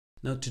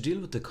Now to deal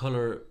with the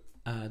color,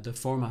 the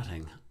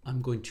formatting,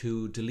 I'm going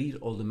to delete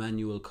all the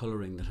manual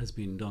coloring that has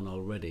been done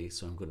already.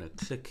 So I'm going to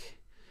click,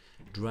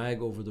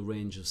 drag over the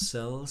range of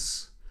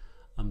cells.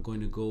 I'm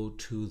going to go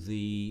to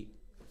the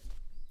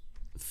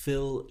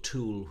fill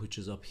tool, which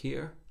is up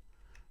here.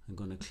 I'm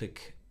going to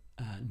click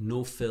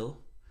no fill.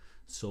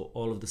 So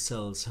all of the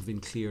cells have been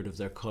cleared of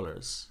their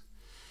colors.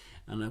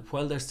 And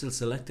while they're still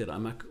selected,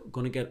 I'm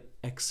going to get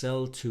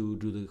Excel to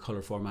do the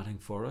color formatting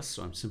for us.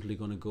 So I'm simply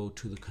going to go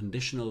to the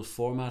Conditional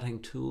Formatting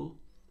tool,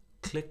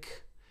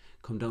 click,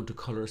 come down to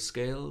Color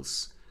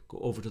Scales, go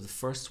over to the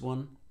first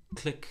one,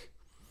 click,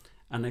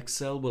 and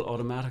Excel will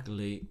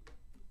automatically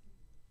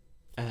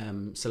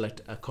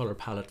select a color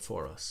palette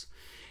for us.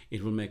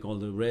 It will make all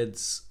the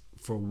reds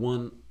for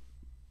one,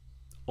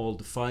 all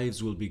the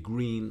fives will be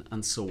green,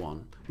 and so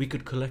on. We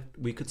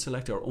could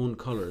select our own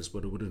colors,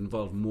 but it would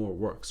involve more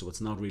work, so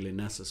it's not really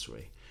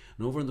necessary.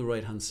 And over on the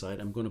right hand side,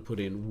 I'm going to put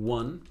in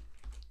 1,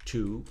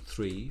 2,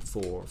 3,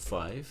 4,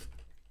 5,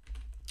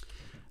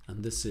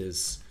 and this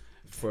is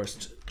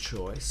first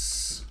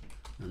choice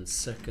and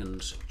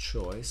second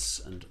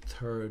choice and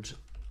third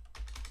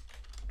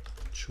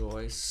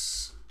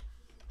choice,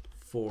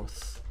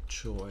 fourth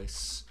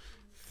choice,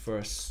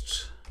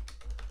 first,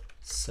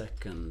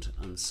 second,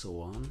 and so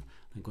on.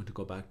 I'm going to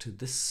go back to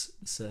this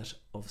set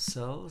of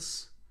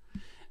cells,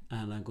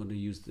 and I'm going to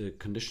use the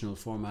conditional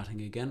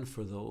formatting again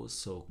for those.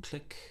 So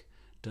click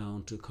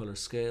down to color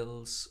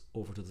scales,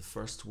 over to the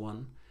first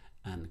one,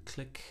 and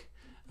click.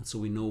 And so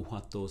we know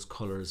what those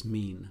colors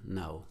mean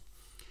now.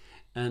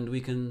 And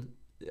we can,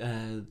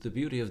 the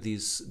beauty of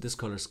this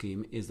color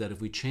scheme is that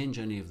if we change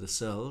any of the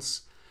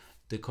cells,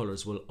 the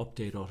colors will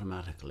update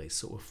automatically.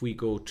 So if we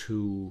go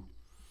to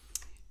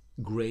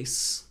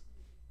Grace,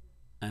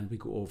 and we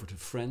go over to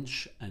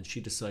French, and she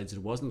decides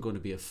it wasn't going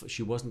to be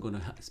she wasn't going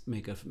to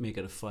make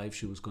it a 5,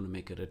 she was going to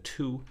make it a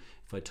 2.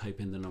 If I type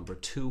in the number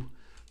 2,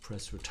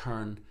 press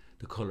return,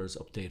 the colors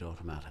update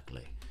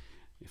automatically.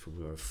 If it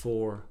were a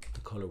 4, the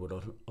color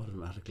would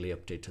automatically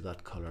update to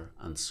that color,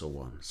 and so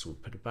on. So we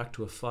put it back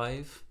to a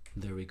 5,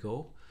 there we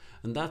go.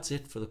 And that's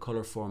it for the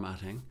color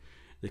formatting.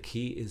 The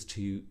key is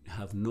to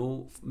have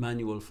no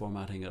manual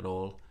formatting at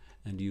all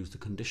and use the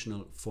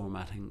conditional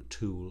formatting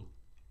tool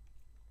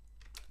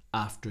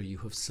after you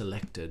have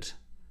selected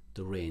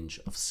the range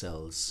of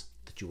cells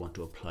that you want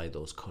to apply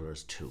those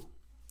colors to.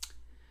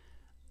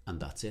 And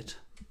that's it.